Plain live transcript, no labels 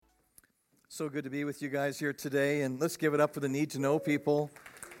So good to be with you guys here today, and let's give it up for the need to know people.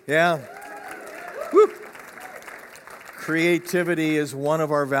 Yeah. Woo. Creativity is one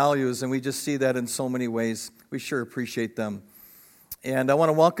of our values, and we just see that in so many ways. We sure appreciate them. And I want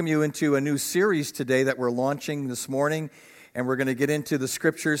to welcome you into a new series today that we're launching this morning, and we're going to get into the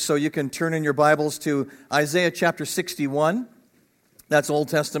scriptures. So you can turn in your Bibles to Isaiah chapter 61. That's Old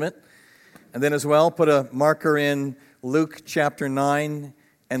Testament. And then as well, put a marker in Luke chapter 9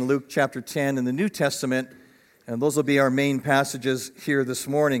 and Luke chapter 10 in the New Testament, and those will be our main passages here this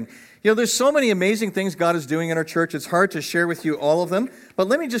morning. You know, there's so many amazing things God is doing in our church. It's hard to share with you all of them, but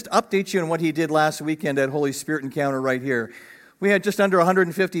let me just update you on what He did last weekend at Holy Spirit Encounter right here. We had just under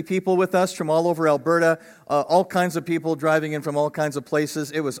 150 people with us from all over Alberta, all kinds of people driving in from all kinds of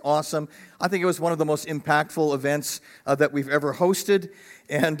places. It was awesome. I think it was one of the most impactful events that we've ever hosted.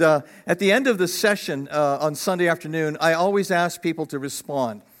 And at the end of the session on Sunday afternoon, I always ask people to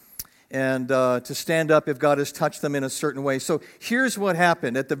respond and to stand up if God has touched them in a certain way. So here's what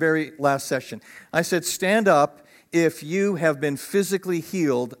happened at the very last session. I said, stand up if you have been physically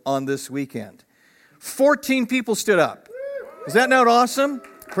healed on this weekend. 14 people stood up. Is that not awesome?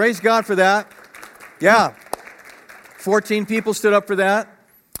 Praise God for that. Yeah. 14 people stood up for that.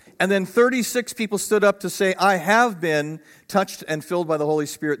 And then 36 people stood up to say, I have been touched and filled by the Holy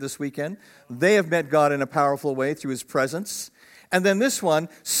Spirit this weekend. They have met God in a powerful way through His presence. And then this one,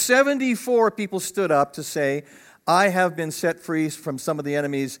 74 people stood up to say, I have been set free from some of the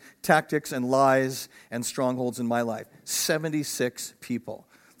enemy's tactics and lies and strongholds in my life. 76 people.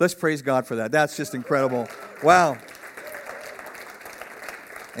 Let's praise God for that. That's just incredible. Wow.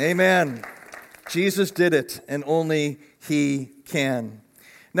 Amen. Jesus did it, and only He can.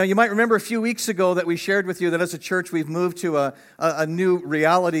 Now, you might remember a few weeks ago that we shared with you that as a church we've moved to a new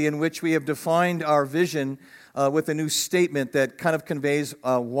reality in which we have defined our vision with a new statement that kind of conveys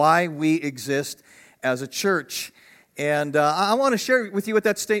why we exist as a church. And I want to share with you what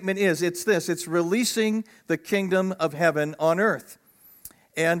that statement is. It's this. It's releasing the kingdom of heaven on earth.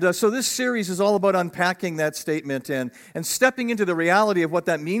 And so this series is all about unpacking that statement and stepping into the reality of what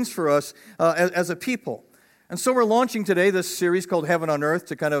that means for us as a people. And so we're launching today this series called Heaven on Earth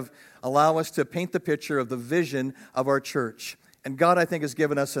to kind of allow us to paint the picture of the vision of our church. And God, I think, has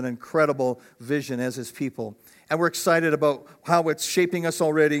given us an incredible vision as His people. And we're excited about how it's shaping us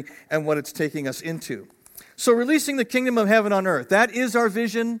already and what it's taking us into. So releasing the kingdom of heaven on earth, that is our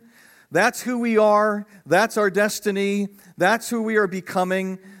vision. That's who we are. That's our destiny. That's who we are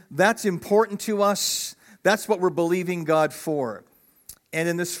becoming. That's important to us. That's what we're believing God for. And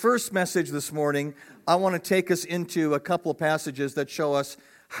in this first message this morning, I want to take us into a couple of passages that show us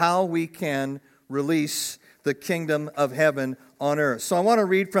how we can release the kingdom of heaven on earth. So I want to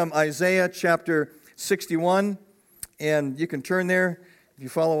read from Isaiah chapter 61, and you can turn there if you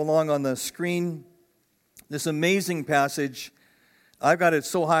follow along on the screen. This amazing passage. I've got it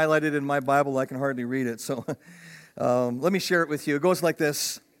so highlighted in my Bible I can hardly read it. So let me share it with you. It goes like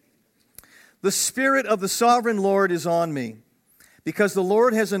this. The Spirit of the Sovereign Lord is on me, because the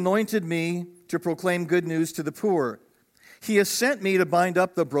Lord has anointed me to proclaim good news to the poor. He has sent me to bind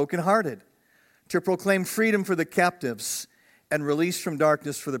up the brokenhearted, to proclaim freedom for the captives and release from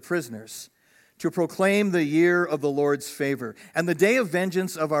darkness for the prisoners, to proclaim the year of the Lord's favor and the day of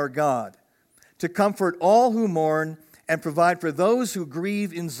vengeance of our God, to comfort all who mourn and provide for those who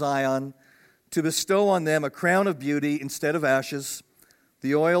grieve in Zion, to bestow on them a crown of beauty instead of ashes,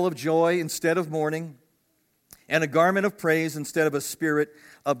 the oil of joy instead of mourning, and a garment of praise instead of a spirit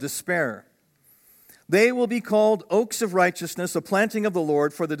of despair. They will be called oaks of righteousness, a planting of the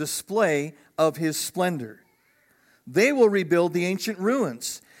Lord for the display of His splendor. They will rebuild the ancient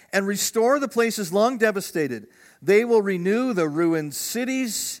ruins and restore the places long devastated. They will renew the ruined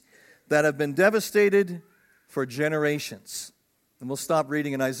cities that have been devastated for generations. And we'll stop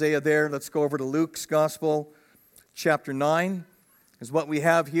reading in Isaiah there. Let's go over to Luke's Gospel, chapter 9. Is what we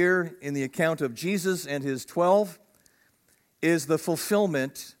have here in the account of Jesus and His 12 is the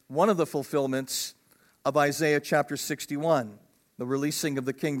fulfillment, one of the fulfillments of Isaiah chapter 61, the releasing of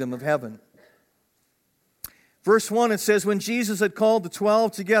the kingdom of heaven. Verse 1, it says, when Jesus had called the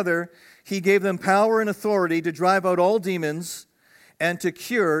 12 together, He gave them power and authority to drive out all demons and to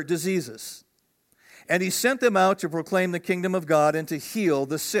cure diseases. And He sent them out to proclaim the kingdom of God and to heal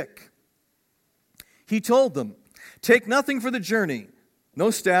the sick. He told them, take nothing for the journey, no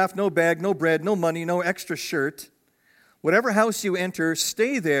staff, no bag, no bread, no money, no extra shirt. Whatever house you enter,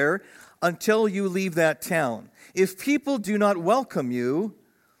 stay there until you leave that town. If people do not welcome you,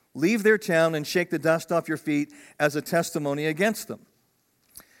 leave their town and shake the dust off your feet as a testimony against them.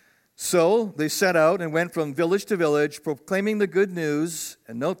 So they set out and went from village to village, proclaiming the good news,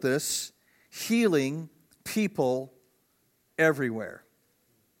 and note this, healing people everywhere.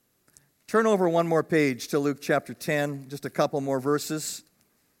 Turn over one more page to Luke chapter 10, just a couple more verses.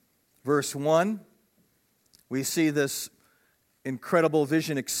 Verse 1, we see this incredible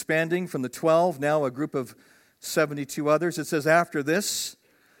vision expanding from the 12, now a group of 72 others. It says, after this,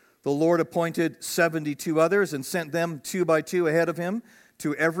 the Lord appointed 72 others and sent them 2 by 2 ahead of him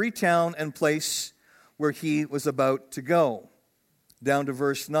to every town and place where he was about to go. Down to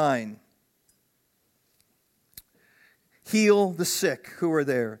verse 9. Heal the sick who are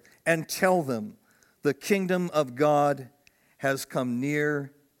there and tell them the kingdom of God has come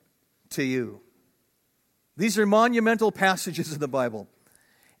near to you. These are monumental passages in the Bible.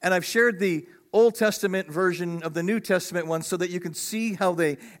 And I've shared the Old Testament version of the New Testament one so that you can see how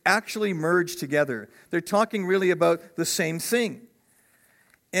they actually merge together. They're talking really about the same thing.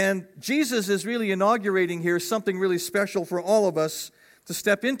 And Jesus is really inaugurating here something really special for all of us to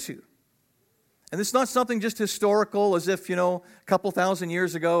step into. And it's not something just historical, as if, a couple thousand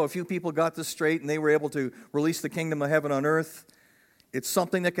years ago, a few people got this straight and they were able to release the kingdom of heaven on earth. It's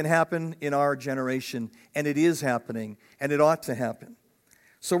something that can happen in our generation, and it is happening, and it ought to happen.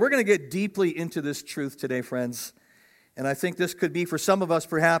 So we're going to get deeply into this truth today, friends. And I think this could be, for some of us,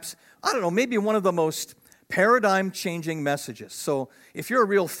 perhaps, maybe one of the most paradigm-changing messages. So if you're a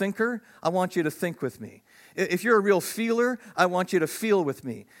real thinker, I want you to think with me. If you're a real feeler, I want you to feel with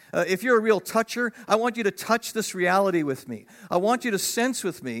me. If you're a real toucher, I want you to touch this reality with me. I want you to sense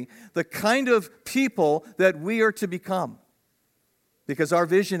with me the kind of people that we are to become. Because our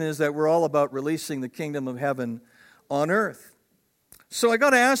vision is that we're all about releasing the kingdom of heaven on earth. So I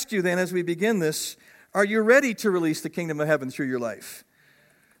got to ask you then, as we begin this, are you ready to release the kingdom of heaven through your life?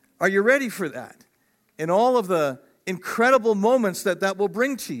 Are you ready for that? In all of the incredible moments that will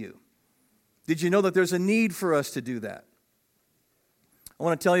bring to you. Did you know that there's a need for us to do that? I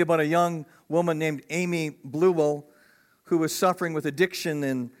want to tell you about a young woman named Amy Bluewell who was suffering with addiction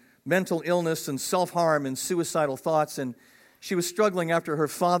and mental illness and self-harm and suicidal thoughts, and she was struggling after her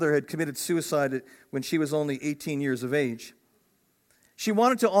father had committed suicide when she was only 18 years of age. She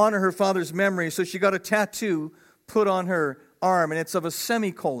wanted to honor her father's memory, so she got a tattoo put on her arm, and it's of a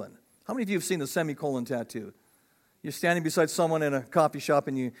semicolon. How many of you have seen the semicolon tattoo? You're standing beside someone in a coffee shop,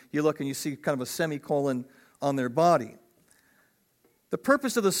 and you look and you see kind of a semicolon on their body. The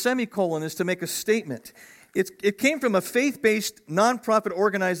purpose of the semicolon is to make a statement. It came from a faith-based nonprofit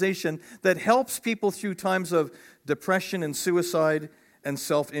organization that helps people through times of depression and suicide and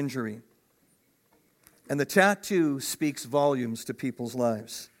self-injury. And the tattoo speaks volumes to people's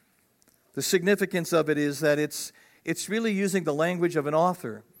lives. The significance of it is that it's really using the language of an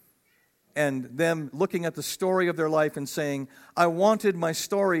author and them looking at the story of their life and saying, I wanted my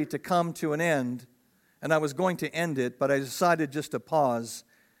story to come to an end, and I was going to end it, but I decided just to pause,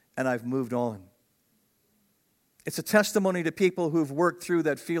 and I've moved on. It's a testimony to people who've worked through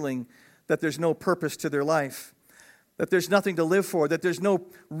that feeling that there's no purpose to their life, that there's nothing to live for, that there's no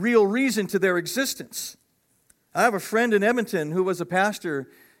real reason to their existence. I have a friend in Edmonton who was a pastor,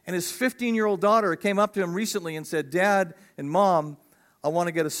 and his 15-year-old daughter came up to him recently and said, Dad and Mom, I want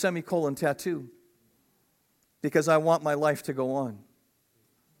to get a semicolon tattoo because I want my life to go on.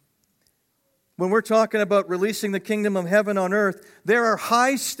 When we're talking about releasing the kingdom of heaven on earth, there are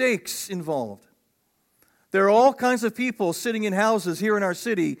high stakes involved. There are all kinds of people sitting in houses here in our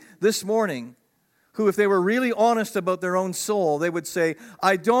city this morning who, if they were really honest about their own soul, they would say,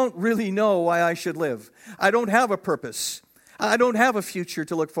 I don't really know why I should live. I don't have a purpose. I don't have a future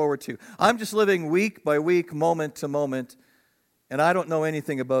to look forward to. I'm just living week by week, moment to moment, and I don't know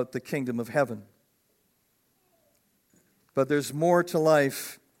anything about the kingdom of heaven. But there's more to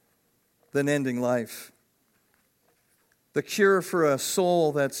life than ending life. The cure for a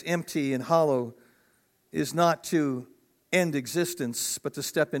soul that's empty and hollow is not to end existence, but to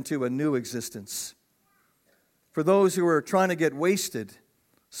step into a new existence. For those who are trying to get wasted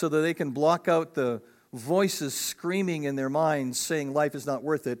so that they can block out the voices screaming in their minds saying life is not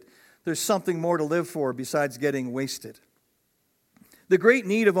worth it, there's something more to live for besides getting wasted. The great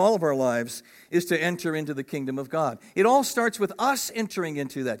need of all of our lives is to enter into the kingdom of God. It all starts with us entering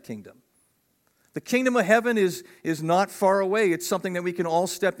into that kingdom. The kingdom of heaven is not far away. It's something that we can all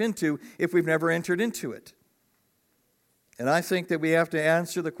step into if we've never entered into it. And I think that we have to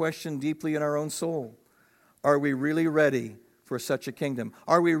answer the question deeply in our own soul. Are we really ready for such a kingdom?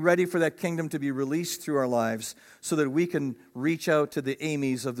 Are we ready for that kingdom to be released through our lives so that we can reach out to the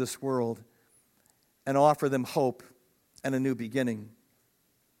Amy's of this world and offer them hope and a new beginning?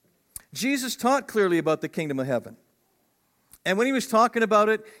 Jesus taught clearly about the kingdom of heaven. And when he was talking about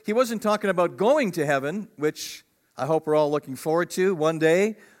it, he wasn't talking about going to heaven, which I hope we're all looking forward to one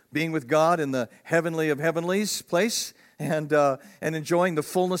day, being with God in the heavenly of heavenlies place and enjoying the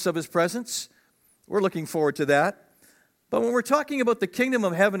fullness of His presence. We're looking forward to that. But when we're talking about the kingdom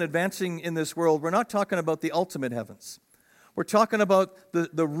of heaven advancing in this world, we're not talking about the ultimate heavens. We're talking about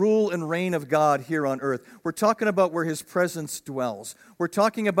the rule and reign of God here on earth. We're talking about where His presence dwells. We're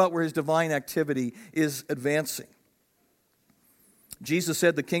talking about where His divine activity is advancing. Jesus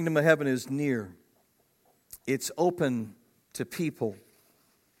said the kingdom of heaven is near. It's open to people.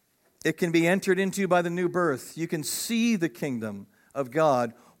 It can be entered into by the new birth. You can see the kingdom of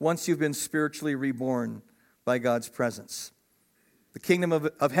God once you've been spiritually reborn by God's presence. The kingdom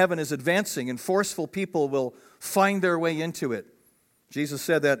of heaven is advancing, and forceful people will find their way into it. Jesus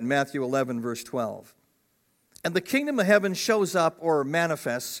said that in Matthew 11, verse 12. And the kingdom of heaven shows up or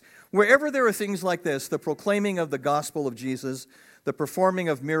manifests wherever there are things like this: the proclaiming of the gospel of Jesus, the performing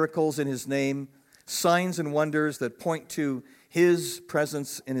of miracles in His name, signs and wonders that point to His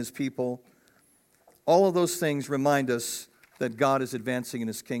presence in His people. All of those things remind us that God is advancing in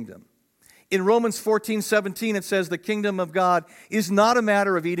His kingdom. In Romans 14:17, it says, the kingdom of God is not a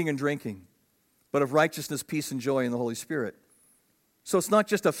matter of eating and drinking, but of righteousness, peace, and joy in the Holy Spirit. So it's not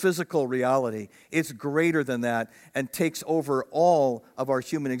just a physical reality. It's greater than that and takes over all of our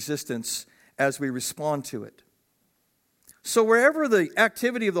human existence as we respond to it. So wherever the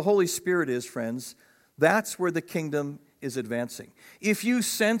activity of the Holy Spirit is, friends, that's where the kingdom is advancing. If you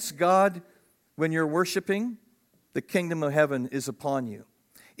sense God when you're worshiping, the kingdom of heaven is upon you.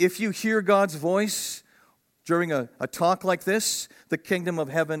 If you hear God's voice during a talk like this, the kingdom of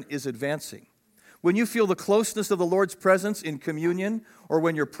heaven is advancing. When you feel the closeness of the Lord's presence in communion or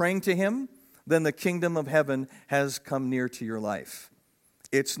when you're praying to Him, then the kingdom of heaven has come near to your life.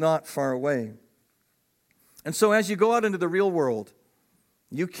 It's not far away. And so as you go out into the real world,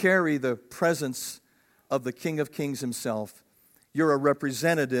 you carry the presence of the King of Kings Himself. You're a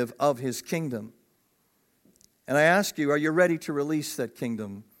representative of His kingdom. And I ask you, are you ready to release that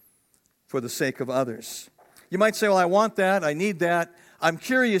kingdom for the sake of others? You might say, well, I want that, I need that, I'm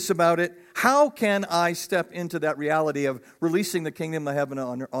curious about it. How can I step into that reality of releasing the kingdom of heaven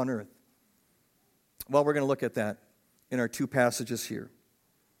on earth? Well, we're going to look at that in our two passages here.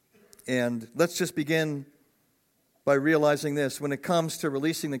 And let's just begin by realizing this. When it comes to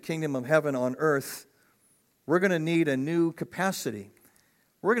releasing the kingdom of heaven on earth, we're going to need a new capacity.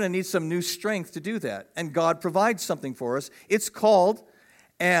 We're going to need some new strength to do that. And God provides something for us. It's called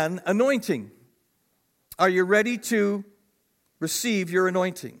an anointing. Are you ready to receive your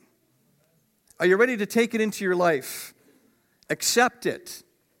anointing? Are you ready to take it into your life? Accept it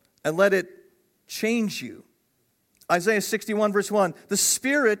and let it change you. Isaiah 61 verse 1, the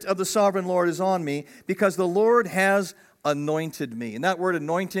Spirit of the Sovereign Lord is on me because the Lord has anointed me. And that word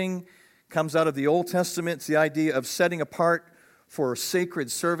anointing comes out of the Old Testament. It's the idea of setting apart for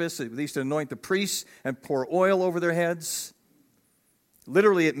sacred service. They used to anoint the priests and pour oil over their heads.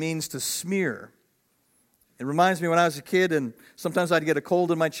 Literally, it means to smear. It reminds me when I was a kid, and sometimes I'd get a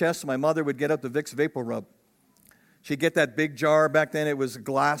cold in my chest, and my mother would get out the Vicks Vapor Rub. She'd get that big jar. Back then, it was a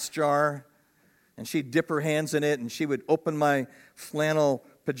glass jar, and she'd dip her hands in it, and she would open my flannel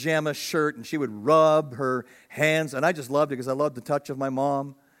pajama shirt, and she would rub her hands, and I just loved it because I loved the touch of my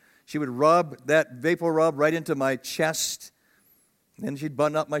mom. She would rub that Vapor Rub right into my chest. Then she'd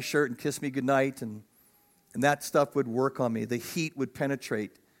button up my shirt and kiss me goodnight, and that stuff would work on me. The heat would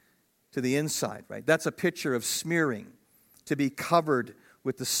penetrate to the inside, right? That's a picture of smearing, to be covered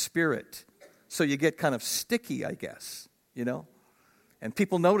with the Spirit. So you get kind of sticky, I guess, and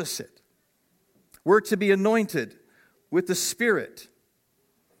people notice it. We're to be anointed with the Spirit.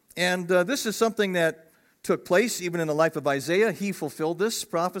 And this is something that took place even in the life of Isaiah. He fulfilled this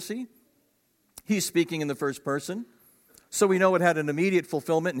prophecy. He's speaking in the first person. So we know it had an immediate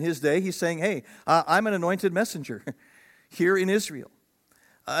fulfillment in his day. He's saying, hey, I'm an anointed messenger here in Israel.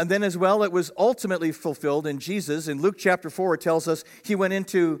 And then as well, it was ultimately fulfilled in Jesus. In Luke chapter 4, it tells us he went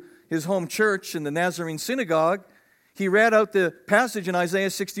into his home church in the Nazarene synagogue. He read out the passage in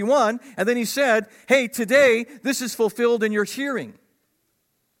Isaiah 61, and then he said, hey, today this is fulfilled in your hearing.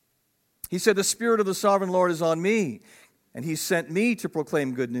 He said, the Spirit of the Sovereign Lord is on me, and He sent me to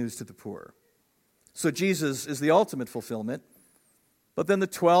proclaim good news to the poor. So Jesus is the ultimate fulfillment. But then the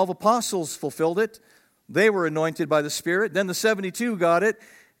 12 apostles fulfilled it. They were anointed by the Spirit. Then the 72 got it.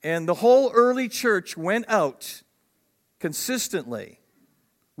 And the whole early church went out consistently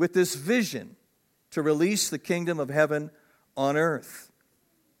with this vision to release the kingdom of heaven on earth.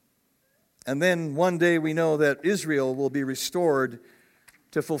 And then one day we know that Israel will be restored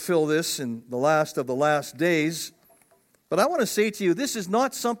to fulfill this in the last of the last days. But I want to say to you, this is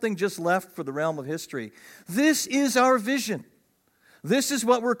not something just left for the realm of history. This is our vision. This is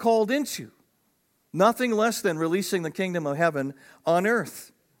what we're called into. Nothing less than releasing the kingdom of heaven on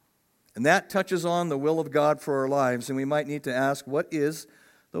earth. And that touches on the will of God for our lives. And we might need to ask, what is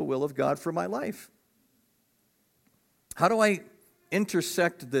the will of God for my life? How do I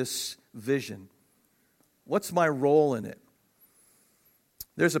intersect this vision? What's my role in it?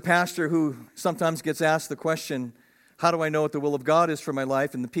 There's a pastor who sometimes gets asked the question, how do I know what the will of God is for my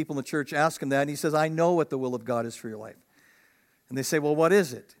life? And the people in the church ask him that, and he says, I know what the will of God is for your life. And they say, well, what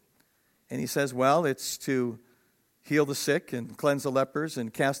is it? And he says, well, it's to heal the sick and cleanse the lepers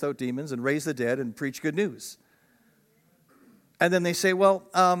and cast out demons and raise the dead and preach good news. And then they say, well,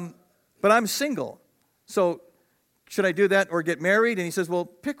 but I'm single, so should I do that or get married? And he says, well,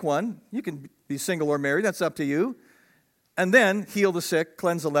 pick one. You can be single or married. That's up to you. And then heal the sick,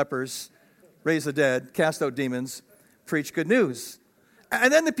 cleanse the lepers, raise the dead, cast out demons, preach good news.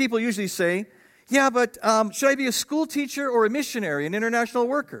 And then the people usually say, yeah, but should I be a school teacher or a missionary, an international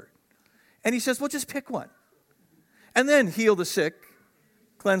worker? And he says, well, just pick one. And then heal the sick,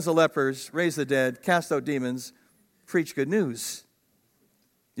 cleanse the lepers, raise the dead, cast out demons, preach good news.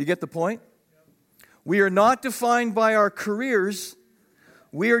 You get the point? We are not defined by our careers.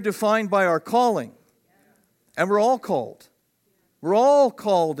 We are defined by our calling. And we're all called. We're all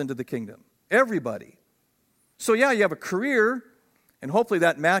called into the kingdom. Everybody. So yeah, you have a career, and hopefully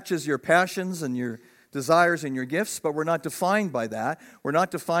that matches your passions and your desires and your gifts, but we're not defined by that. We're not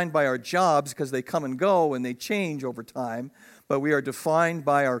defined by our jobs because they come and go and they change over time, but we are defined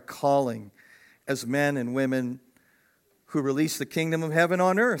by our calling as men and women who release the kingdom of heaven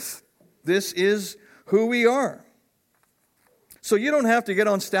on earth. This is who we are. So you don't have to get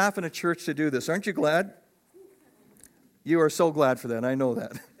on staff in a church to do this. Aren't you glad? You are so glad for that. I know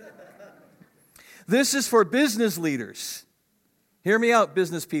that. This is for business leaders. Hear me out,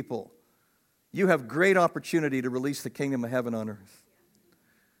 business people. You have great opportunity to release the kingdom of heaven on earth.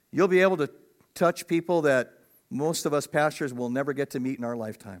 You'll be able to touch people that most of us pastors will never get to meet in our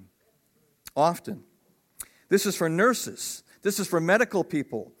lifetime. Often. This is for nurses. This is for medical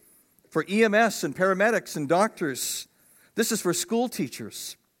people, for EMS and paramedics and doctors. This is for school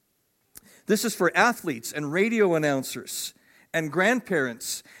teachers. This is for athletes and radio announcers and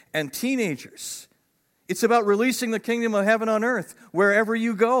grandparents and teenagers. It's about releasing the kingdom of heaven on earth wherever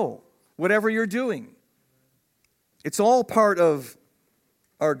you go, whatever you're doing. It's all part of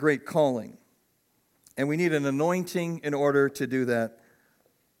our great calling. And we need an anointing in order to do that,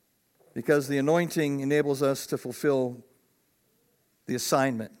 because the anointing enables us to fulfill the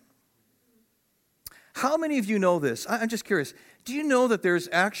assignment. How many of you know this? I'm just curious. Do you know that there's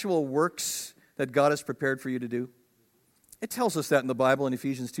actual works that God has prepared for you to do? It tells us that in the Bible in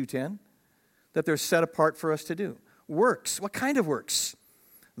Ephesians 2:10, that they're set apart for us to do. Works. What kind of works?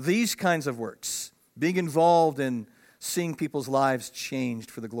 These kinds of works. Being involved in seeing people's lives changed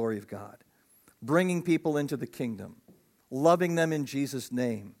for the glory of God. Bringing people into the kingdom. Loving them in Jesus'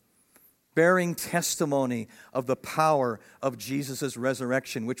 name. Bearing testimony of the power of Jesus'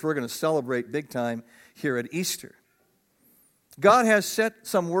 resurrection, which we're going to celebrate big time here at Easter. God has set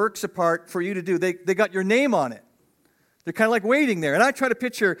some works apart for you to do. They got your name on it. They're kind of like waiting there. And I try to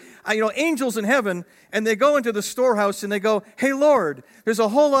picture, angels in heaven, and they go into the storehouse and they go, hey, Lord, there's a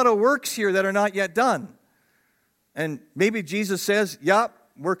whole lot of works here that are not yet done. And maybe Jesus says, yep,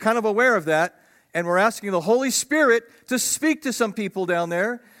 we're kind of aware of that. And we're asking the Holy Spirit to speak to some people down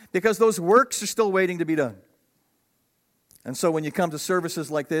there, because those works are still waiting to be done. And so when you come to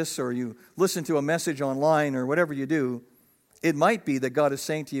services like this, or you listen to a message online, or whatever you do, it might be that God is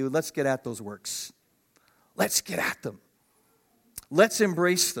saying to you, let's get at those works. Let's get at them. Let's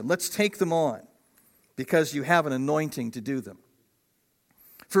embrace them. Let's take them on, because you have an anointing to do them.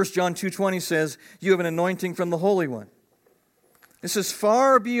 1 John 2:20 says, you have an anointing from the Holy One. This is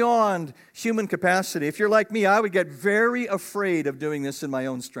far beyond human capacity. If you're like me, I would get very afraid of doing this in my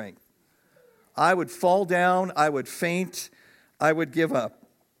own strength. I would fall down, I would faint, I would give up.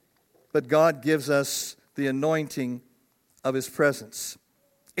 But God gives us the anointing of His presence.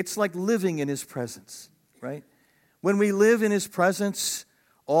 It's like living in His presence, right? When we live in His presence,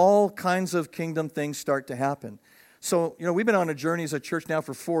 all kinds of kingdom things start to happen. So, we've been on a journey as a church now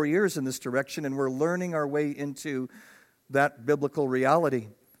for 4 years in this direction, and we're learning our way into that biblical reality.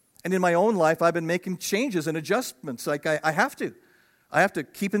 And in my own life, I've been making changes and adjustments. Like I have to. I have to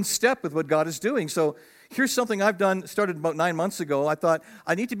keep in step with what God is doing. So here's something I've done, started about 9 months ago. I thought,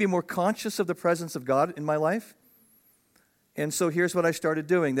 I need to be more conscious of the presence of God in my life. And so here's what I started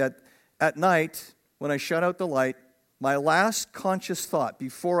doing, that at night, when I shut out the light, my last conscious thought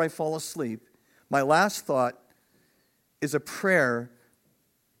before I fall asleep, my last thought is a prayer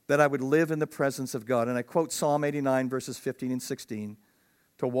that I would live in the presence of God. And I quote Psalm 89, verses 15 and 16,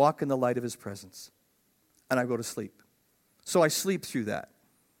 to walk in the light of his presence. And I go to sleep. So I sleep through that.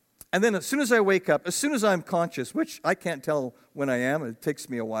 And then as soon as I wake up, as soon as I'm conscious, which I can't tell when I am, it takes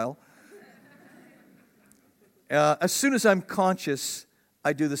me a while. As soon as I'm conscious,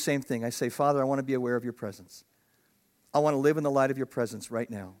 I do the same thing. I say, Father, I want to be aware of your presence. I want to live in the light of your presence right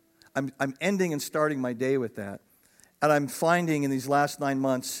now. I'm ending and starting my day with that. And I'm finding in these last 9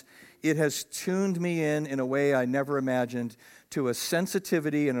 months, it has tuned me in a way I never imagined to a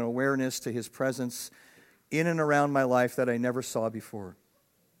sensitivity and an awareness to his presence in and around my life that I never saw before.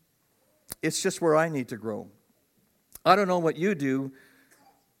 It's just where I need to grow. I don't know what you do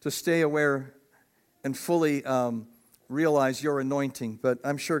to stay aware and fully realize your anointing, but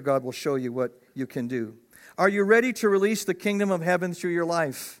I'm sure God will show you what you can do. Are you ready to release the kingdom of heaven through your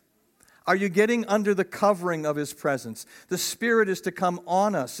life? Are you getting under the covering of his presence? The Spirit is to come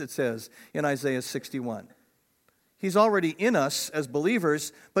on us, it says in Isaiah 61. He's already in us as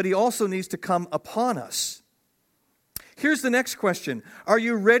believers, but he also needs to come upon us. Here's the next question. Are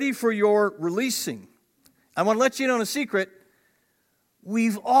you ready for your releasing? I want to let you in on a secret.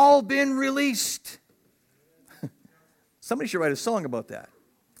 We've all been released. Somebody should write a song about that.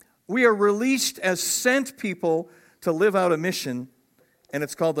 We are released as sent people to live out a mission, and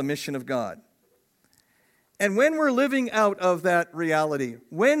it's called the mission of God. And when we're living out of that reality,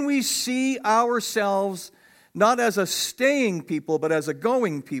 when we see ourselves not as a staying people, but as a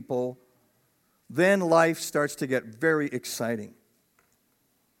going people, then life starts to get very exciting.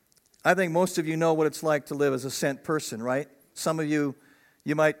 I think most of you know what it's like to live as a sent person, right? Some of you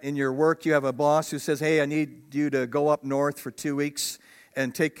might, in your work, you have a boss who says, hey, I need you to go up north for 2 weeks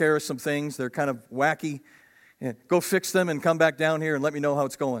and take care of some things. They're kind of wacky. Go fix them and come back down here and let me know how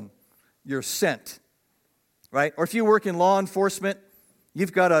it's going. You're sent, right? Or if you work in law enforcement,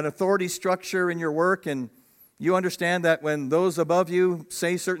 you've got an authority structure in your work, and you understand that when those above you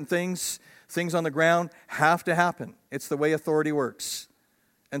say certain things, things on the ground have to happen. It's the way authority works.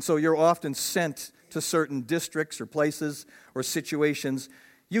 And so you're often sent to certain districts or places or situations.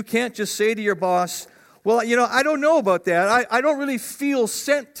 You can't just say to your boss, well, I don't know about that. I don't really feel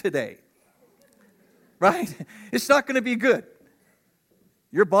sent today. Right? It's not going to be good.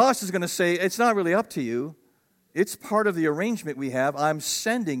 Your boss is going to say, it's not really up to you. It's part of the arrangement we have. I'm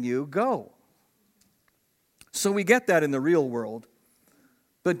sending you, go. So we get that in the real world.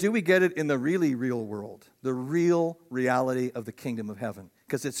 But do we get it in the really real world? The real reality of the kingdom of heaven?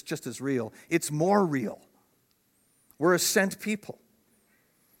 Because it's just as real. It's more real. We're a sent people.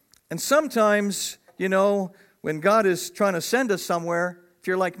 And sometimes, when God is trying to send us somewhere, if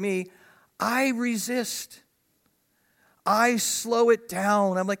you're like me, I resist. I slow it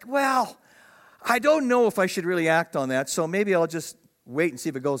down. I'm like, well, I don't know if I should really act on that, so maybe I'll just wait and see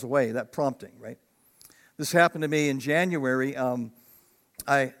if it goes away, that prompting, right? This happened to me in January.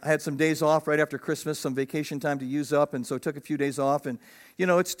 I had some days off right after Christmas, some vacation time to use up, and so took a few days off, and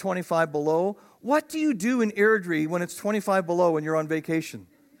it's 25 below. What do you do in Airdrie when it's 25 below and you're on vacation?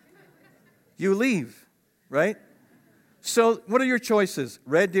 You leave, right? So what are your choices?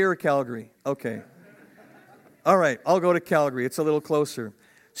 Red Deer or Calgary? Okay. All right, I'll go to Calgary. It's a little closer.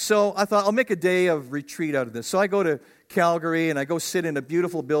 So I thought I'll make a day of retreat out of this. So I go to Calgary, and I go sit in a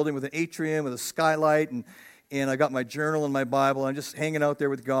beautiful building with an atrium, with a skylight, and I got my journal and my Bible. I'm just hanging out there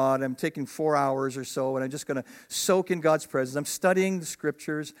with God. I'm taking 4 hours or so, and I'm just going to soak in God's presence. I'm studying the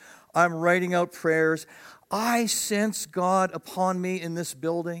Scriptures. I'm writing out prayers. I sense God upon me in this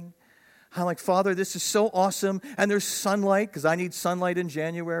building. I'm like, Father, this is so awesome. And there's sunlight, because I need sunlight in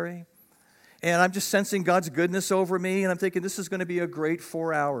January. And I'm just sensing God's goodness over me. And I'm thinking, this is going to be a great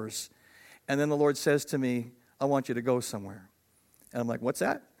 4 hours. And then the Lord says to me, I want you to go somewhere. And I'm like, what's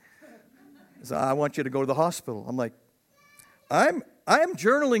that? He says, I want you to go to the hospital. I'm like, I am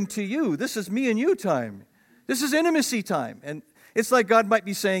journaling to you. This is me and you time. This is intimacy time. And it's like God might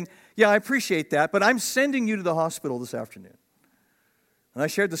be saying, yeah, I appreciate that, but I'm sending you to the hospital this afternoon. And I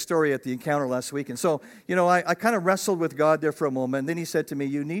shared the story at the encounter last week. And so, I kind of wrestled with God there for a moment. And then he said to me,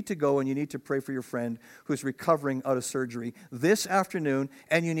 you need to go and you need to pray for your friend who's recovering out of surgery this afternoon,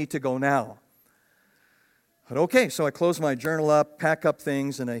 and you need to go now. But okay, so I close my journal up, pack up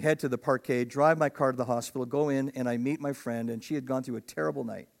things, and I head to the parkade, drive my car to the hospital, go in, and I meet my friend. And she had gone through a terrible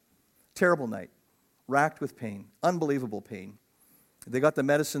night, racked with pain, unbelievable pain. They got the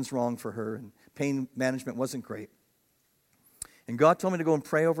medicines wrong for her, and pain management wasn't great. And God told me to go and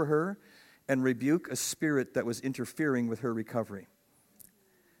pray over her and rebuke a spirit that was interfering with her recovery.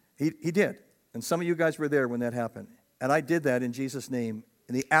 He did. And some of you guys were there when that happened. And I did that in Jesus' name,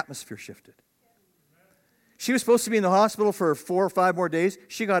 and the atmosphere shifted. She was supposed to be in the hospital for 4 or 5 more days.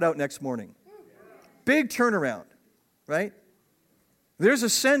 She got out next morning. Big turnaround, right? There's a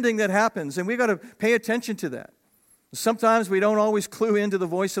sending that happens, and we've got to pay attention to that. Sometimes we don't always clue into the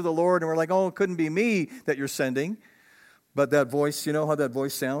voice of the Lord, and we're like, oh, it couldn't be me that you're sending. But that voice, you know how that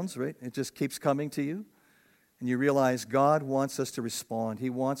voice sounds, right? It just keeps coming to you. And you realize God wants us to respond. He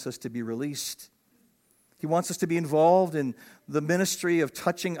wants us to be released. He wants us to be involved in the ministry of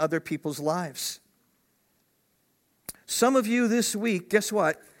touching other people's lives. Some of you this week, guess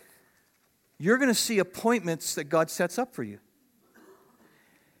what? You're going to see appointments that God sets up for you.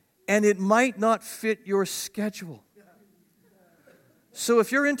 And it might not fit your schedule. So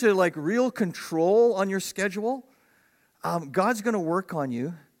if you're into like real control on your schedule, God's going to work on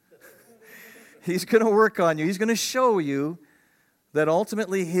you. He's going to work on you. He's going to show you that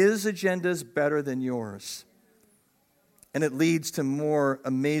ultimately His agenda is better than yours. And it leads to more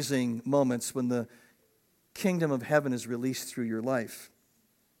amazing moments when the kingdom of heaven is released through your life.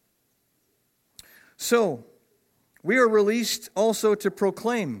 So, we are released also to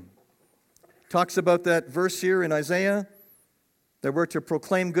proclaim. Talks about that verse here in Isaiah, that we're to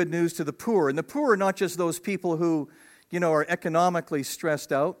proclaim good news to the poor. And the poor are not just those people who, are economically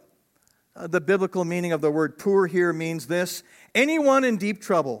stressed out. The biblical meaning of the word poor here means this: anyone in deep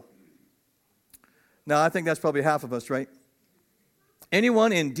trouble. Now, I think that's probably half of us, right?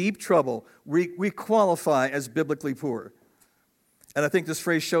 Anyone in deep trouble, we qualify as biblically poor. And I think this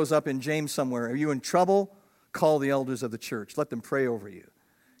phrase shows up in James somewhere. Are you in trouble? Call the elders of the church. Let them pray over you.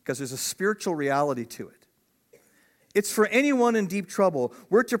 Because there's a spiritual reality to it. It's for anyone in deep trouble.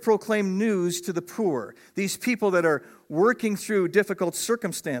 We're to proclaim news to the poor, these people that are working through difficult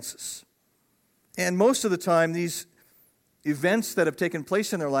circumstances. And most of the time, these events that have taken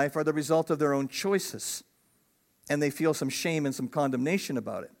place in their life are the result of their own choices. And they feel some shame and some condemnation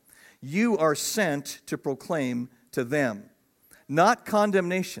about it. You are sent to proclaim to them. Not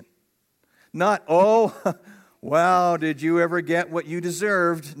condemnation. Not, oh, wow, did you ever get what you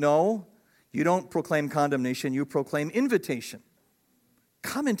deserved? No, you don't proclaim condemnation. You proclaim invitation.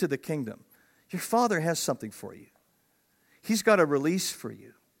 Come into the kingdom. Your Father has something for you. He's got a release for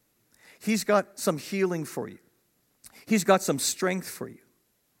you. He's got some healing for you. He's got some strength for you.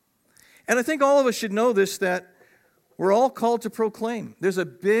 And I think all of us should know this, that we're all called to proclaim. There's a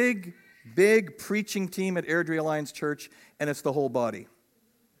big preaching team at Airdrie Alliance Church, and it's the whole body.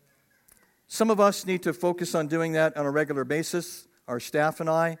 Some of us need to focus on doing that on a regular basis, our staff and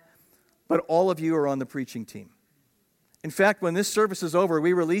I, but all of you are on the preaching team. In fact, when this service is over,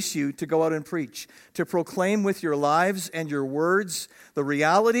 we release you to go out and preach, to proclaim with your lives and your words the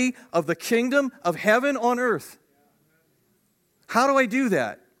reality of the kingdom of heaven on earth. How do I do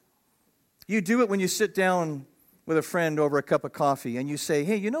that? You do it when you sit down with a friend over a cup of coffee and you say,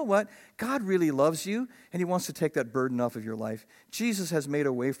 hey, you know what? God really loves you and He wants to take that burden off of your life. Jesus has made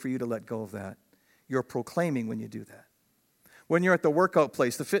a way for you to let go of that. You're proclaiming when you do that. When you're at the workout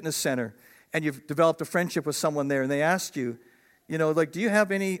place, the fitness center, and you've developed a friendship with someone there and they ask you, do you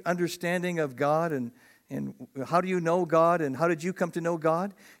have any understanding of God and how do you know God and how did you come to know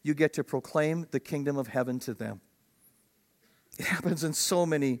God? You get to proclaim the kingdom of heaven to them. It happens in so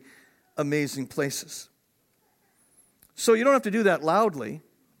many amazing places. So you don't have to do that loudly,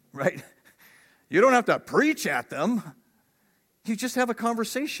 right? You don't have to preach at them. You just have a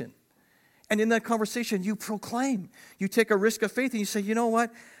conversation. And in that conversation, you proclaim. You take a risk of faith and you say, you know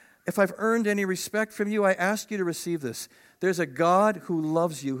what? If I've earned any respect from you, I ask you to receive this. There's a God who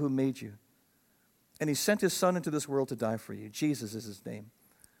loves you, who made you. And He sent His Son into this world to die for you. Jesus is His name.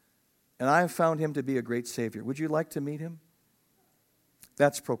 And I have found Him to be a great Savior. Would you like to meet Him?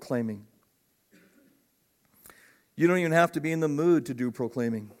 That's proclaiming. You don't even have to be in the mood to do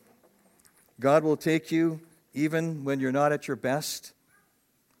proclaiming. God will take you even when you're not at your best.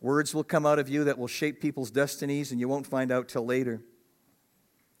 Words will come out of you that will shape people's destinies, and you won't find out till later.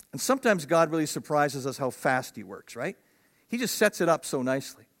 And sometimes God really surprises us how fast He works, right? He just sets it up so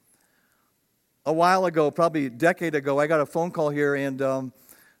nicely. A while ago, probably a decade ago, I got a phone call here, and the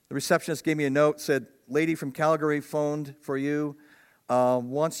receptionist gave me a note, said, lady from Calgary phoned for you,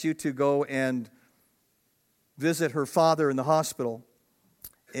 wants you to go and visit her father in the hospital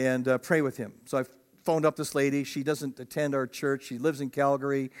and pray with him. So I phoned up this lady. She doesn't attend our church. She lives in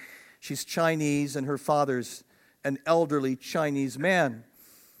Calgary. She's Chinese, and her father's an elderly Chinese man.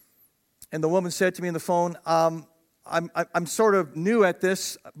 And the woman said to me on the phone, I'm sort of new at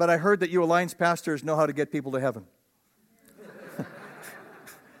this, but I heard that you Alliance pastors know how to get people to heaven.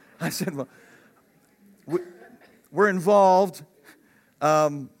 I said, well, we're involved.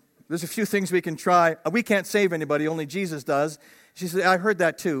 There's a few things we can try. We can't save anybody, only Jesus does. She said, I heard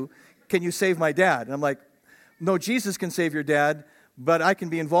that too. Can you save my dad? And I'm like, no, Jesus can save your dad, but I can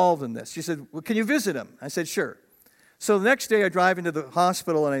be involved in this. She said, well, can you visit him? I said, sure. So the next day I drive into the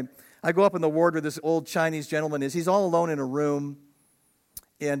hospital, and I go up in the ward where this old Chinese gentleman is. He's all alone in a room,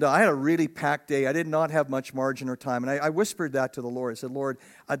 and I had a really packed day. I did not have much margin or time, and I whispered that to the Lord. I said, Lord,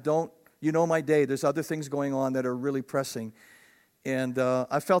 you know my day. There's other things going on that are really pressing. And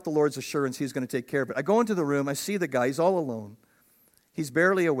I felt the Lord's assurance He's going to take care of it. I go into the room. I see the guy. He's all alone. He's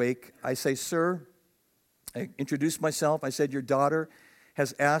barely awake. I say, sir, I introduced myself. I said, your daughter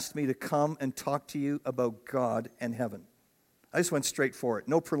has asked me to come and talk to you about God and heaven. I just went straight for it.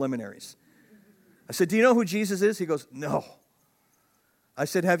 No preliminaries. I said, do you know who Jesus is? He goes, no. I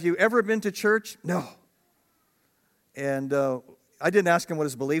said, have you ever been to church? No. And I didn't ask him what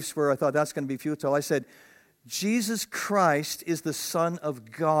his beliefs were. I thought that's going to be futile. I said, Jesus Christ is the Son of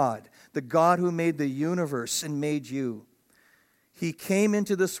God, the God who made the universe and made you. He came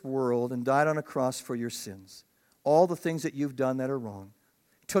into this world and died on a cross for your sins. All the things that you've done that are wrong.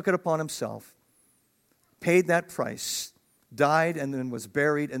 Took it upon himself, paid that price, died and then was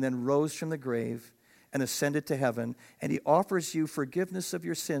buried and then rose from the grave and ascended to heaven. And he offers you forgiveness of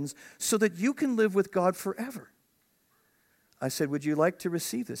your sins so that you can live with God forever. I said, would you like to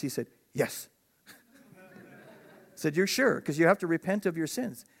receive this? He said, yes. I said, you're sure? Because you have to repent of your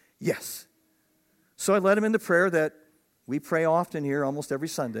sins. Yes. So I led him in the prayer that we pray often here almost every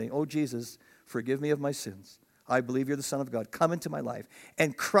Sunday. Oh, Jesus, forgive me of my sins. I believe you're the Son of God. Come into my life.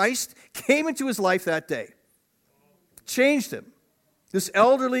 And Christ came into his life that day. Changed him. This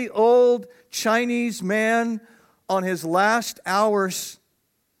elderly, old Chinese man on his last hours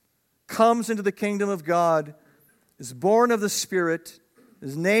comes into the kingdom of God, is born of the Spirit,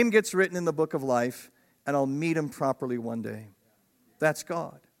 his name gets written in the book of life, and I'll meet him properly one day. That's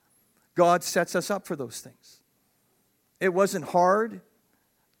God. God sets us up for those things. It wasn't hard.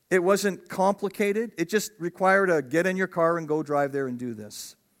 It wasn't complicated. It just required a get in your car and go drive there and do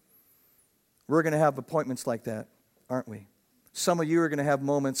this. We're going to have appointments like that, aren't we? Some of you are going to have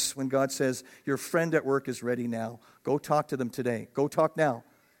moments when God says, your friend at work is ready now. Go talk to them today. Go talk now.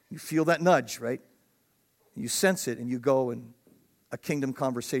 You feel that nudge, right? You sense it and you go and a kingdom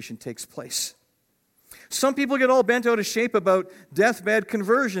conversation takes place. Some people get all bent out of shape about deathbed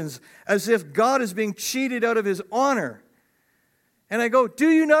conversions as if God is being cheated out of his honor. And I go, do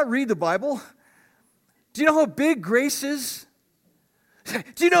you not read the Bible? Do you know how big grace is?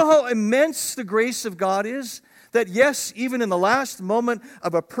 Do you know how immense the grace of God is? That yes, even in the last moment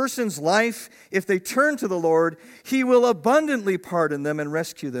of a person's life, if they turn to the Lord, he will abundantly pardon them and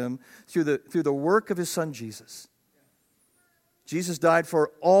rescue them through the work of his Son Jesus. Jesus died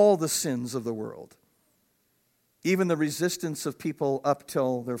for all the sins of the world, even the resistance of people up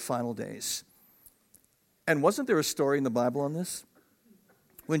till their final days. And wasn't there a story in the Bible on this?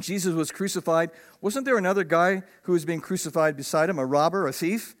 When Jesus was crucified, wasn't there another guy who was being crucified beside him, a robber, a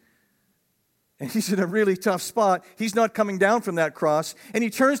thief? And he's in a really tough spot. He's not coming down from that cross. And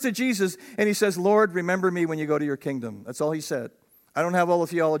he turns to Jesus and he says, Lord, remember me when you go to your kingdom. That's all he said. I don't have all the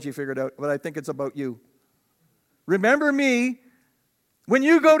theology figured out, but I think it's about you. Remember me when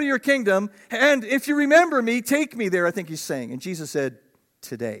you go to your kingdom, and if you remember me, take me there, I think he's saying. And Jesus said,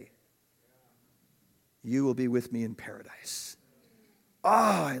 today, you will be with me in paradise. Oh,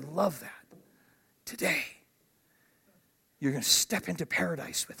 I love that. Today, you're going to step into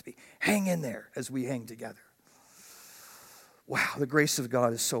paradise with me. Hang in there as we hang together. Wow, the grace of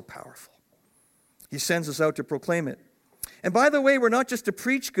God is so powerful. He sends us out to proclaim it. And by the way, we're not just to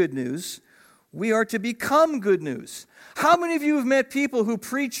preach good news, we are to become good news. How many of you have met people who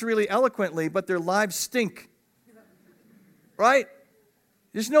preach really eloquently, but their lives stink? Right?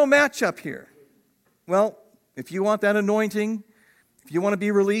 There's no match up here. Well, if you want that anointing, if you want to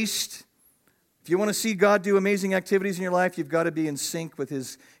be released, if you want to see God do amazing activities in your life, you've got to be in sync with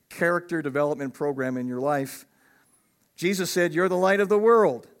his character development program in your life. Jesus said, you're the light of the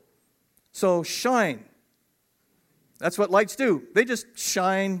world. So shine. That's what lights do. They just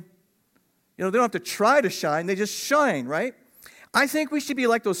shine. You know, they don't have to try to shine. They just shine, right? I think we should be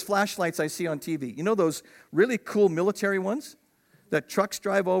like those flashlights I see on TV. You know those really cool military ones that trucks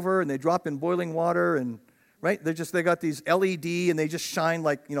drive over and they drop in boiling water and right? They got these LED and they just shine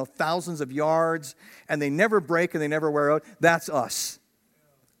like, thousands of yards and they never break and they never wear out. That's us,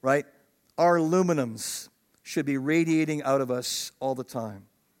 right? Our aluminums should be radiating out of us all the time.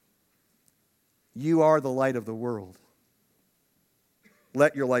 You are the light of the world.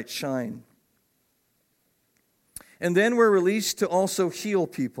 Let your light shine. And then we're released to also heal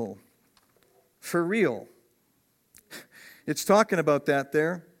people. For real. It's talking about that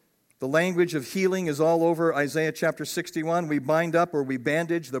there. The language of healing is all over Isaiah chapter 61. We bind up or we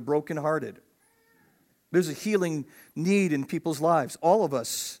bandage the brokenhearted. There's a healing need in people's lives. All of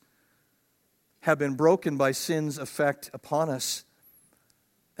us have been broken by sin's effect upon us.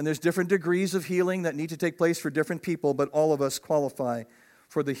 And there's different degrees of healing that need to take place for different people, but all of us qualify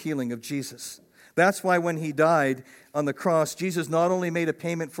for the healing of Jesus. That's why when he died on the cross, Jesus not only made a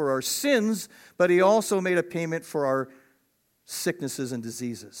payment for our sins, but he also made a payment for our sicknesses and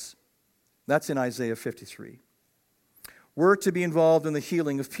diseases. That's in Isaiah 53. We're to be involved in the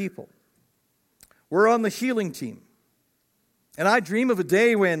healing of people. We're on the healing team. And I dream of a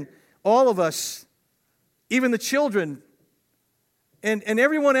day when all of us, even the children, and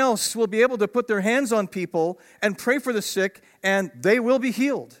everyone else will be able to put their hands on people and pray for the sick, and they will be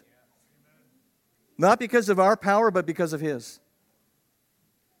healed. Not because of our power, but because of his.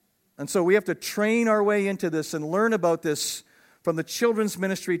 And so we have to train our way into this and learn about this from the children's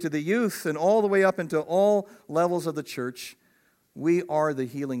ministry to the youth and all the way up into all levels of the church. We are the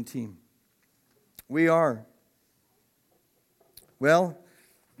healing team. We are. Well,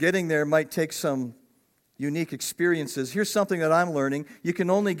 getting there might take some unique experiences. Here's something that I'm learning. You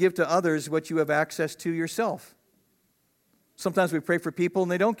can only give to others what you have access to yourself. Sometimes we pray for people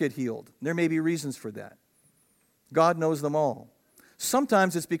and they don't get healed. There may be reasons for that. God knows them all.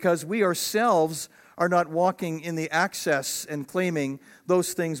 Sometimes it's because we ourselves are not walking in the access and claiming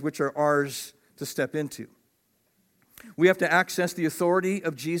those things which are ours to step into. We have to access the authority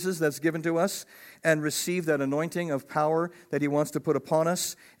of Jesus that's given to us and receive that anointing of power that he wants to put upon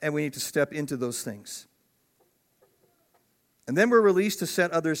us, and we need to step into those things. And then we're released to set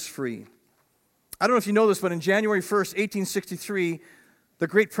others free. I don't know if you know this, but in January 1st, 1863, the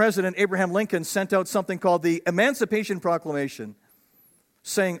great president Abraham Lincoln sent out something called the Emancipation Proclamation,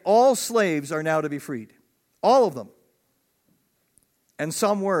 saying all slaves are now to be freed. All of them. And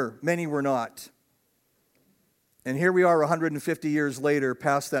some were, many were not. And here we are 150 years later,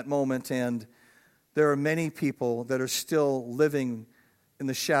 past that moment, and there are many people that are still living in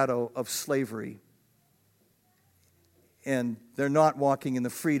the shadow of slavery. And they're not walking in the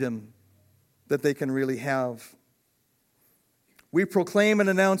freedom that they can really have. We proclaim and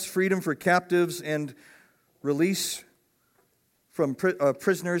announce freedom for captives and release from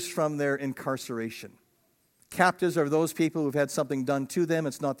prisoners from their incarceration. Captives are those people who've had something done to them.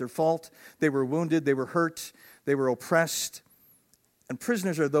 It's not their fault. They were wounded, they were hurt, they were oppressed. And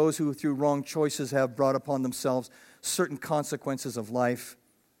prisoners are those who, through wrong choices, have brought upon themselves certain consequences of life,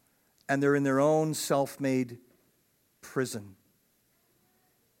 and they're in their own self-made prison.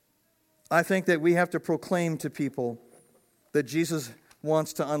 I think that we have to proclaim to people that Jesus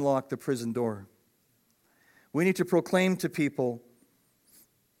wants to unlock the prison door. We need to proclaim to people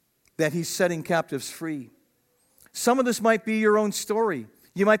that he's setting captives free. Some of this might be your own story.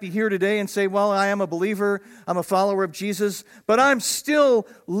 You might be here today and say, well, I am a believer, I'm a follower of Jesus, but I'm still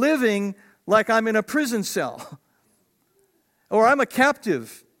living like I'm in a prison cell. Or I'm a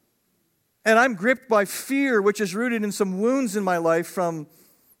captive, and I'm gripped by fear, which is rooted in some wounds in my life from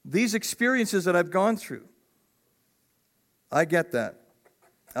these experiences that I've gone through. I get that.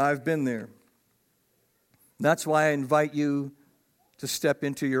 I've been there. That's why I invite you to step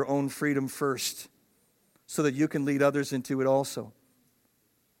into your own freedom first, so that you can lead others into it also.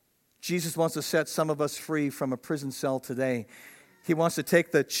 Jesus wants to set some of us free from a prison cell today. He wants to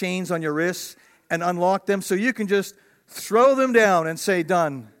take the chains on your wrists and unlock them so you can just throw them down and say,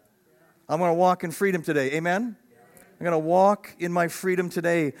 done. I'm going to walk in freedom today. Amen? I'm going to walk in my freedom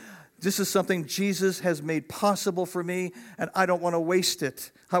today. This is something Jesus has made possible for me, and I don't want to waste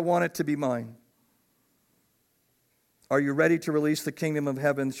it. I want it to be mine. Are you ready to release the kingdom of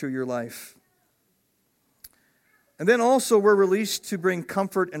heaven through your life? And then also we're released to bring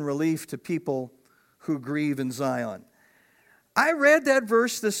comfort and relief to people who grieve in Zion. I read that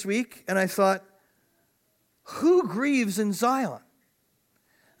verse this week and I thought, who grieves in Zion?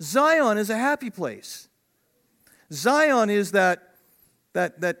 Zion is a happy place. Zion is that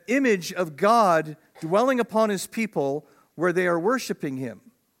image of God dwelling upon his people where they are worshiping him.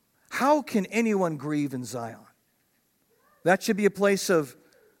 How can anyone grieve in Zion? That should be a place of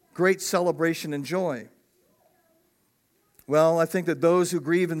great celebration and joy. Well, I think that those who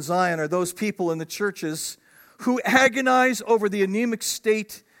grieve in Zion are those people in the churches who agonize over the anemic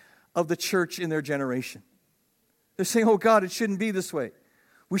state of the church in their generation. They're saying, oh God, it shouldn't be this way.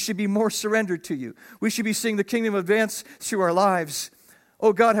 We should be more surrendered to you. We should be seeing the kingdom advance through our lives.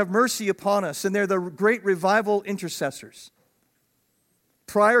 Oh God, have mercy upon us. And they're the great revival intercessors.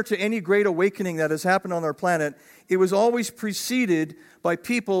 Prior to any great awakening that has happened on our planet, it was always preceded by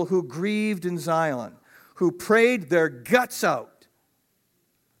people who grieved in Zion, who prayed their guts out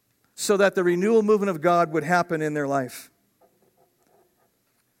so that the renewal movement of God would happen in their life.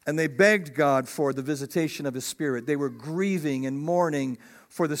 And they begged God for the visitation of His Spirit. They were grieving and mourning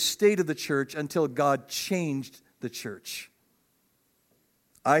for the state of the church until God changed the church.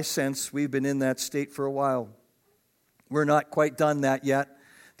 I sense we've been in that state for a while. We're not quite done that yet.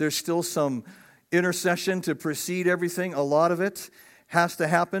 There's still some intercession to precede everything. A lot of it has to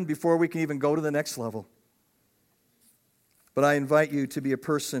happen before we can even go to the next level. But I invite you to be a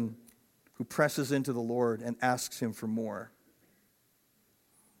person who presses into the Lord and asks Him for more.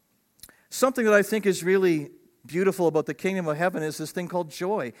 Something that I think is really beautiful about the kingdom of heaven is this thing called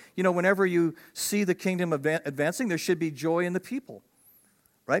joy. You know, whenever you see the kingdom advancing, there should be joy in the people,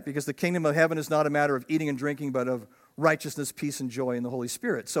 right? Because the kingdom of heaven is not a matter of eating and drinking, but of righteousness, peace, and joy in the Holy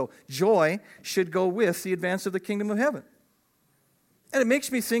Spirit. So joy should go with the advance of the kingdom of heaven. And it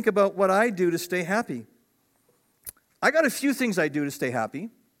makes me think about what I do to stay happy. I got a few things I do to stay happy.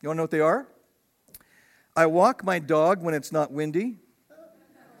 You want to know what they are? I walk my dog when it's not windy.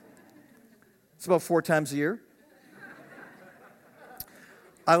 It's about 4 times a year.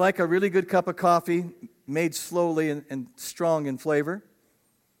 I like a really good cup of coffee, made slowly and strong in flavor,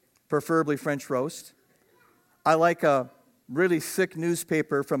 preferably French roast. I like a really thick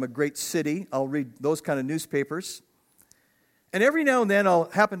newspaper from a great city. I'll read those kind of newspapers. And every now and then I'll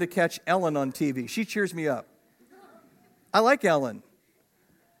happen to catch Ellen on TV. She cheers me up. I like Ellen.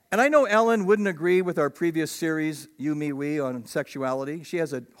 And I know Ellen wouldn't agree with our previous series, You, Me, We, on sexuality. She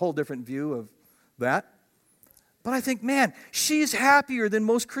has a whole different view of that. But I think, man, she's happier than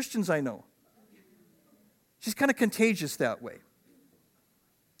most Christians I know. She's kind of contagious that way.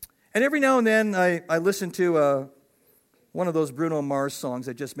 And every now and then I listen to one of those Bruno Mars songs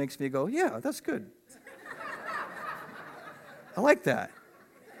that just makes me go, yeah, that's good. I like that.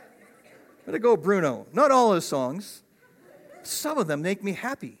 But I go, Bruno. Not all his songs. Some of them make me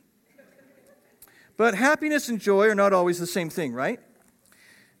happy. But happiness and joy are not always the same thing, right?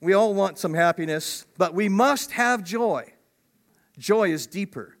 We all want some happiness, but we must have joy. Joy is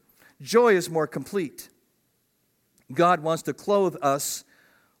deeper. Joy is more complete. God wants to clothe us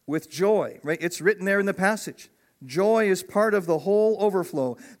with joy, right? It's written there in the passage. Joy is part of the whole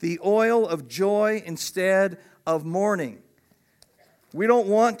overflow, the oil of joy instead of mourning. We don't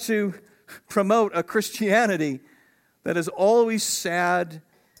want to promote a Christianity that is always sad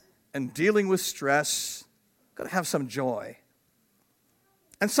and dealing with stress. Got to have some joy.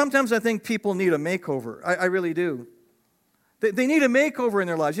 And sometimes I think people need a makeover. I really do. They need a makeover in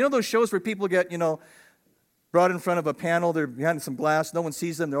their lives. You know those shows where people get, brought in front of a panel, they're behind some glass, no one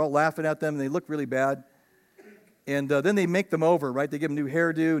sees them, they're all laughing at them, and they look really bad. And then they make them over, right? They give them new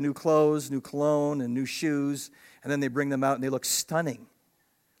hairdo, new clothes, new cologne, and new shoes, and then they bring them out and they look stunning.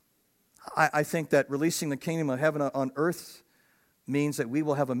 I think that releasing the kingdom of heaven on earth means that we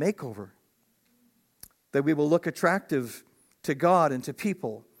will have a makeover, that we will look attractive to God and to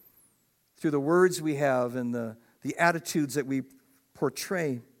people through the words we have and the attitudes that we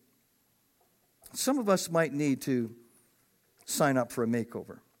portray. Some of us might need to sign up for a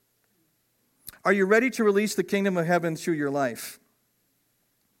makeover. Are you ready to release the kingdom of heaven through your life?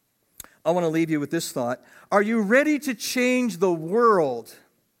 I want to leave you with this thought. Are you ready to change the world?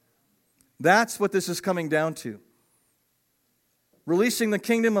 That's what this is coming down to. Releasing the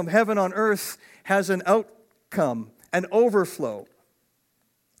kingdom of heaven on earth has an outcome, an overflow.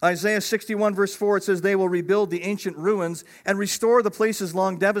 Isaiah 61 verse 4, it says, they will rebuild the ancient ruins and restore the places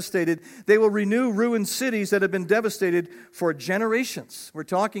long devastated. They will renew ruined cities that have been devastated for generations. We're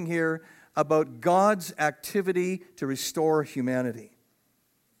talking here about God's activity to restore humanity.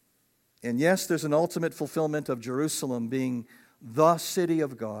 And yes, there's an ultimate fulfillment of Jerusalem being the city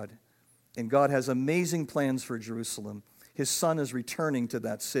of God. And God has amazing plans for Jerusalem. His Son is returning to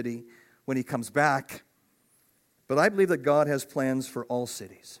that city when He comes back. But I believe that God has plans for all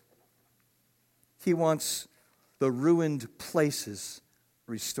cities. He wants the ruined places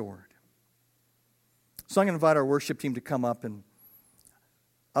restored. So I'm going to invite our worship team to come up, and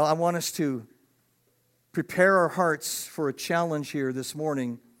I want us to prepare our hearts for a challenge here this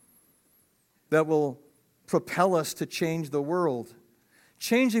morning that will propel us to change the world.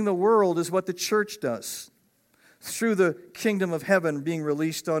 Changing the world is what the church does through the kingdom of heaven being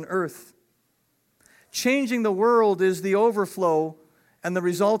released on earth. Changing the world is the overflow and the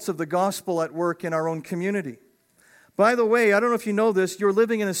results of the gospel at work in our own community. By the way, I don't know if you know this, you're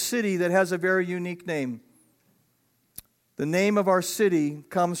living in a city that has a very unique name. The name of our city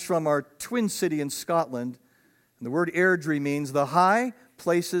comes from our twin city in Scotland. And the word Airdrie means the high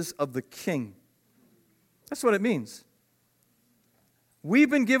places of the king. That's what it means. We've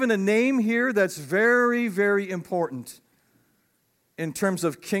been given a name here that's very, very important in terms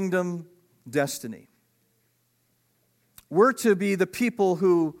of kingdom destiny. We're to be the people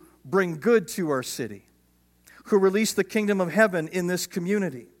who bring good to our city, who release the kingdom of heaven in this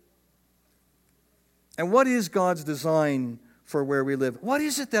community. And what is God's design for where we live? What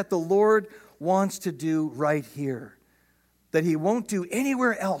is it that the Lord wants to do right here that He won't do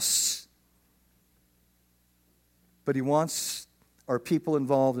anywhere else? But He wants our people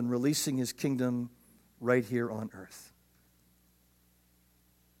involved in releasing His kingdom right here on earth.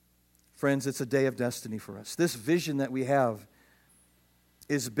 Friends, it's a day of destiny for us. This vision that we have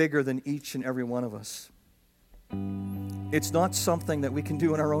is bigger than each and every one of us. It's not something that we can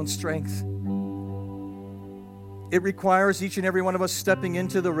do in our own strength. It requires each and every one of us stepping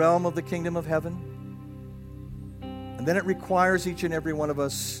into the realm of the kingdom of heaven. And then it requires each and every one of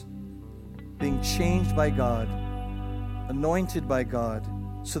us being changed by God, anointed by God,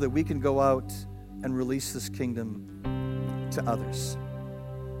 so that we can go out and release this kingdom to others.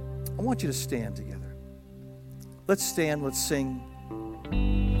 I want you to stand together. Let's stand, let's sing.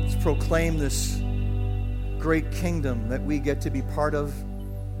 Let's proclaim this great kingdom that we get to be part of,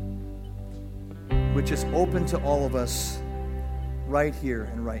 which is open to all of us right here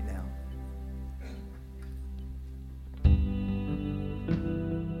and right now.